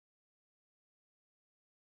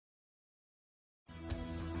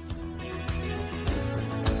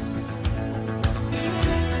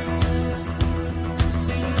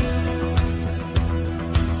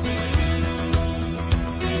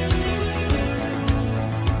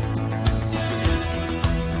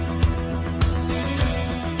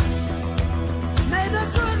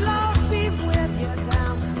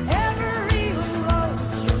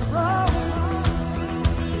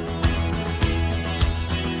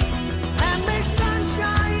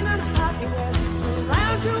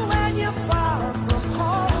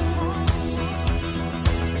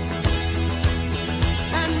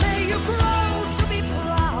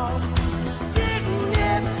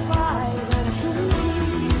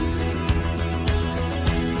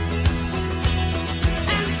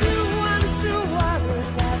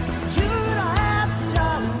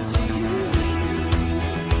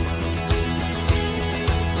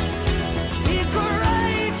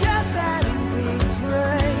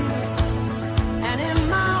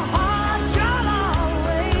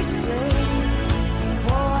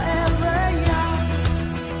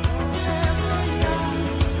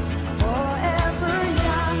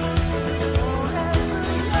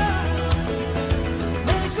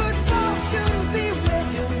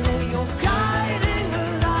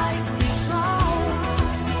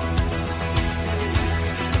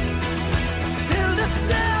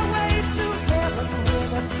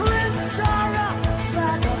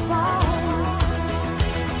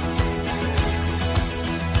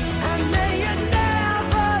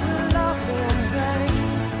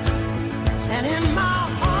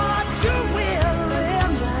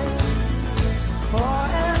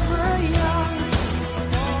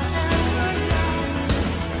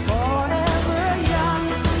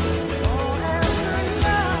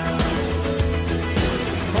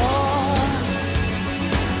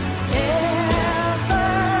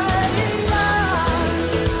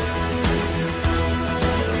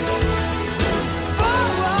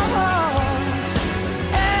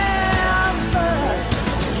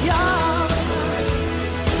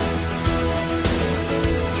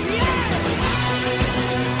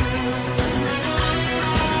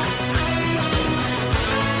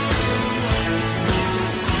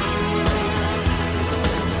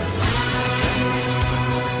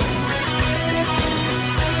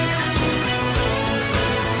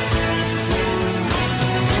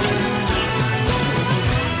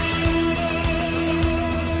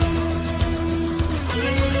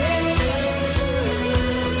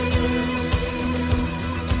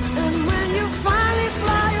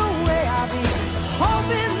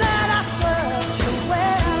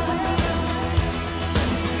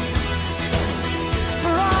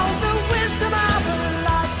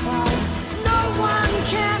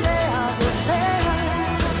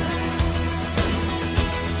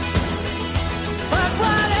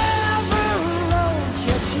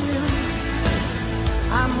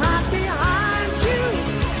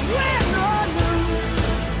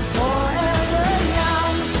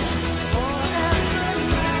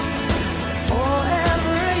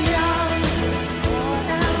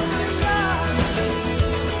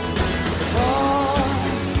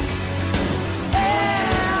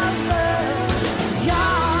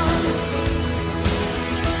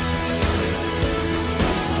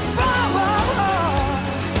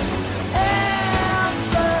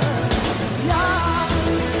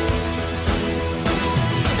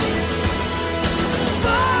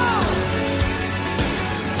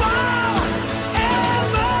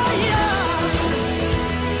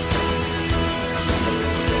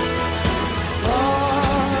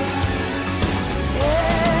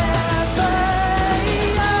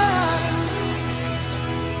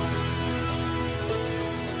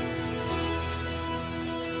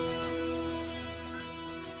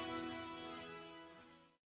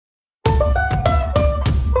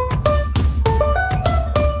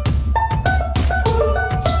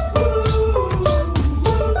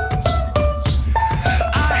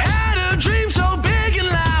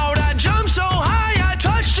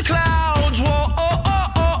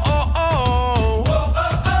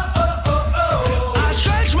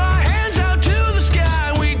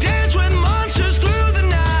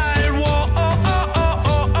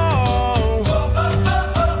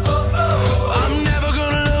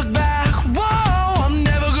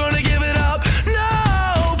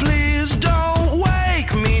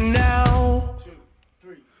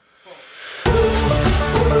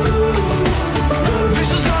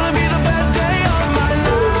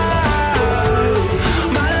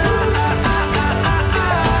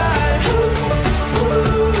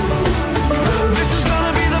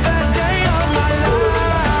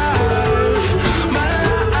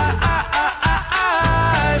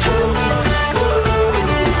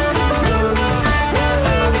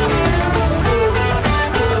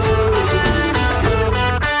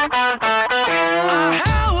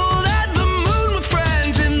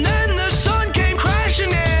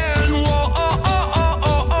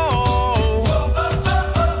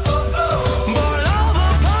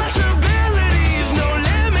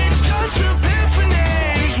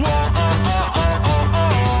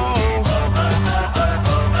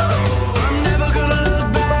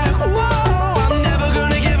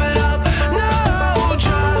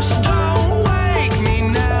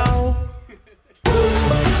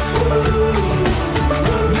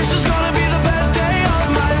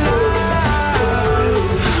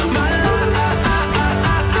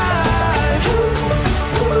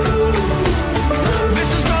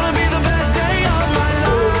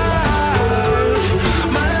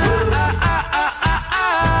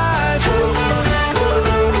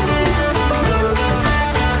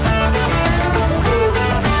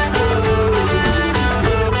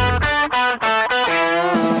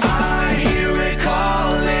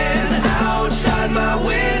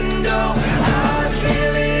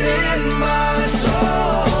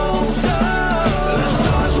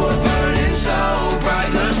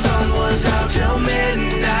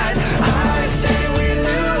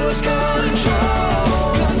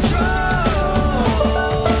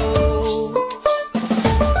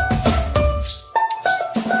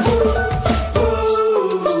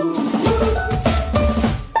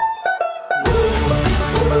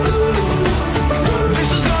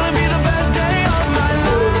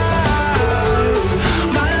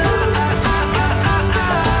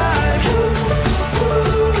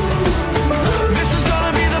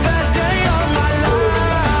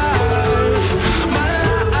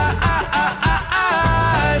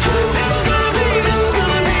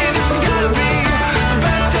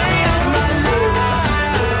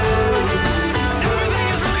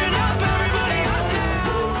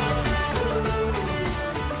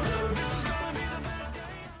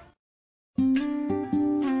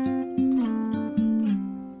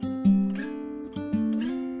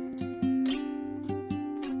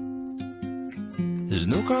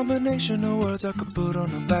There's no combination of words I could put on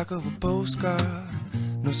the back of a postcard.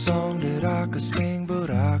 No song that I could sing, but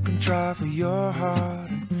I can try for your heart.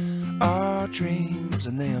 And our dreams,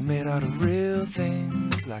 and they are made out of real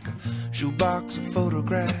things, like a shoebox of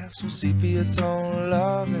photographs with sepia tone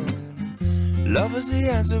loving. Love is the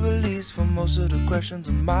answer, at least, for most of the questions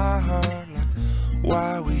in my heart. Like,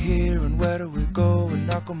 why are we here and where do we go,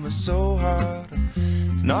 and how come it's so hard?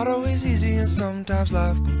 It's not always easy, and sometimes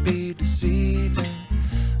life can be deceiving.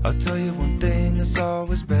 I'll tell you one thing, it's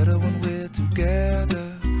always better when we're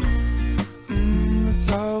together.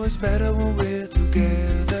 It's always better when we're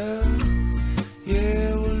together.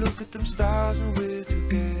 Yeah, we'll look at them stars and we're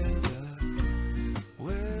together.